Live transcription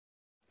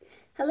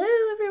Hello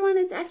everyone,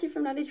 it's Ashley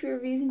from Naughty Tree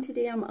Reviews, and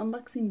today I'm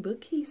unboxing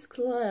Bookcase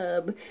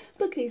Club.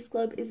 Bookcase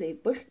Club is a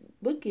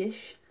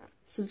bookish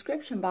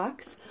subscription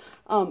box.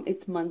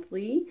 It's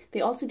monthly.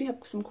 They also do have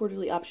some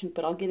quarterly options,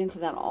 but I'll get into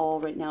that all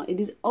right now. It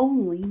is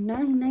only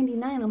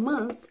 $9.99 a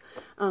month,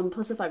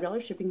 plus a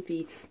 $5 shipping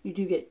fee. You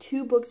do get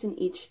 2 books in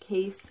each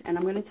case, and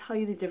I'm going to tell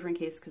you the different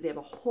cases because they have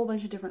a whole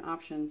bunch of different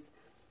options.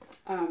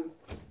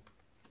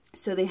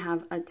 So they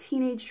have a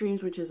Teenage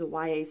Dreams, which is a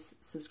YA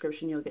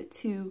subscription. You'll get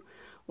 2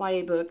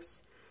 YA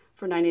books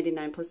for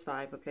 $9.99 plus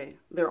 5. Okay,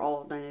 they're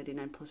all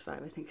 $9.99 plus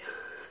 5, I think.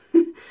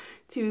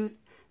 2.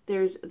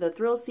 There's the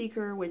Thrill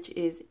Seeker, which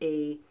is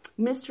a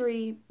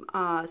mystery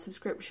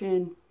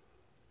subscription.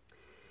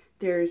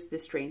 There's the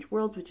Strange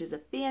Worlds, which is a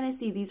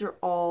fantasy. These are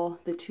all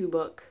the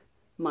 2-book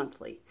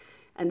monthly.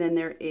 And then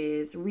there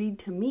is Read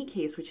to Me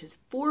case, which is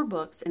 4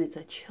 books, and it's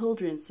a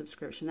children's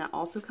subscription. That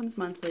also comes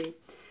monthly.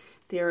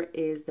 There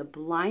is the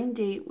Blind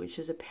Date, which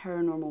is a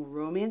paranormal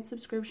romance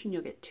subscription.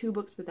 You'll get 2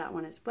 books with that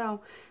one as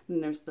well.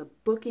 And there's the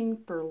Booking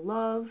for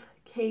Love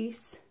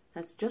case.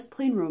 That's just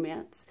plain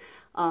romance.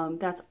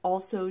 That's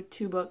also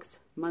 2 books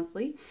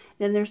monthly.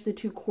 Then there's the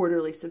 2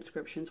 quarterly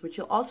subscriptions, which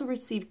you'll also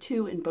receive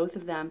 2 in both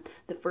of them.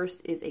 The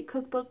first is a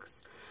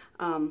cookbooks,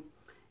 and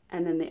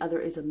then the other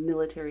is a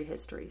military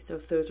history. So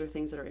if those are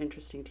things that are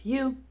interesting to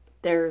you,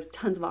 there's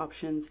tons of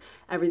options.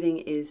 Everything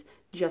is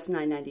just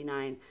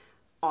 $9.99.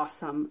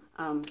 Awesome.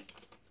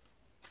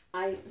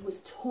 I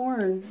was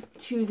torn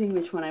choosing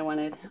which one I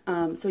wanted.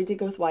 So I did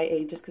go with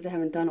YA just because I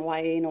haven't done a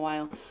YA in a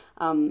while.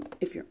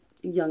 If you're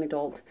a young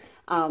adult,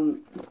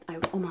 I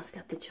almost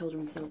got the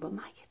children's though, but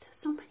my kids have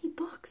so many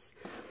books.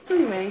 So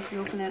anyway, if you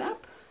open it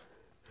up,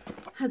 it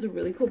has a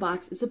really cool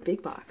box. It's a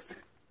big box.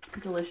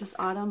 Delicious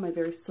autumn, my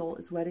very soul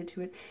is wedded to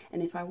it.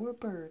 And if I were a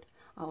bird,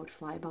 I would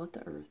fly about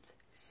the earth,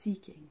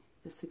 seeking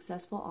the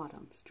successful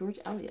autumns. George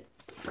Eliot.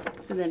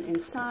 So then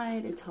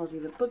inside, it tells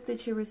you the book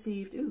that you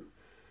received. Ooh.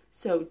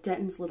 So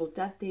Denton's Little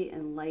Death Date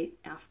and Life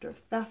After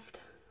Theft.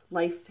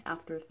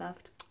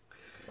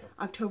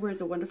 October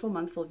is a wonderful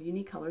month full of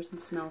unique colors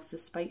and smells.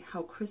 Despite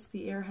how crisp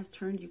the air has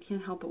turned, you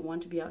can't help but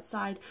want to be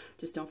outside.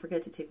 Just don't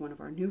forget to take one of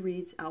our new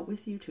reads out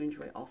with you to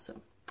enjoy also.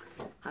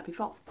 Happy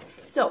fall.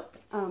 So,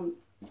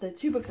 the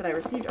 2 books that I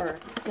received are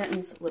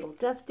Denton's Little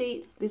Death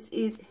Date. This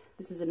is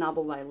a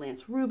novel by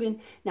Lance Rubin.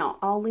 Now,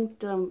 I'll link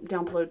them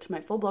down below to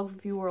my full blog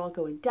review where I'll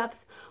go in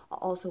depth. I'll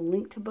also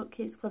link to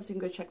Bookcase Club so you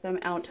can go check them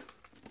out.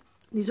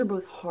 These are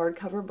both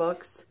hardcover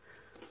books.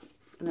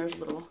 And there's a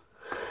little...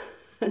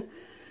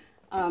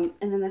 and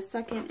then the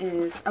second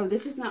is... Oh,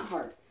 this is not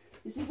hard.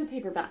 This is a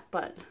paperback,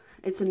 but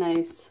it's a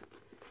nice...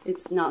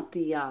 It's not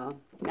the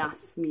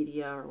mass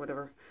media or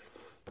whatever.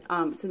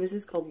 So this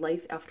is called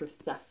Life After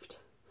Theft.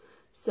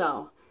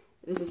 So,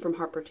 this is from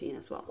Harper Teen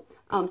as well.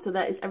 So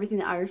that is everything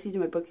that I received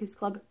in my Bookcase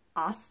Club.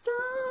 Awesome!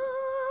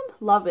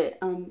 Love it.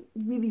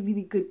 Really,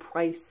 really good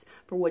price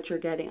for what you're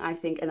getting, I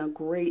think, and a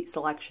great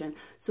selection.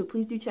 So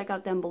please do check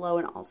out them below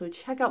and also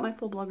check out my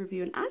full blog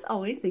review. And as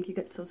always, thank you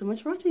guys so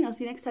much for watching. I'll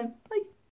see you next time. Bye!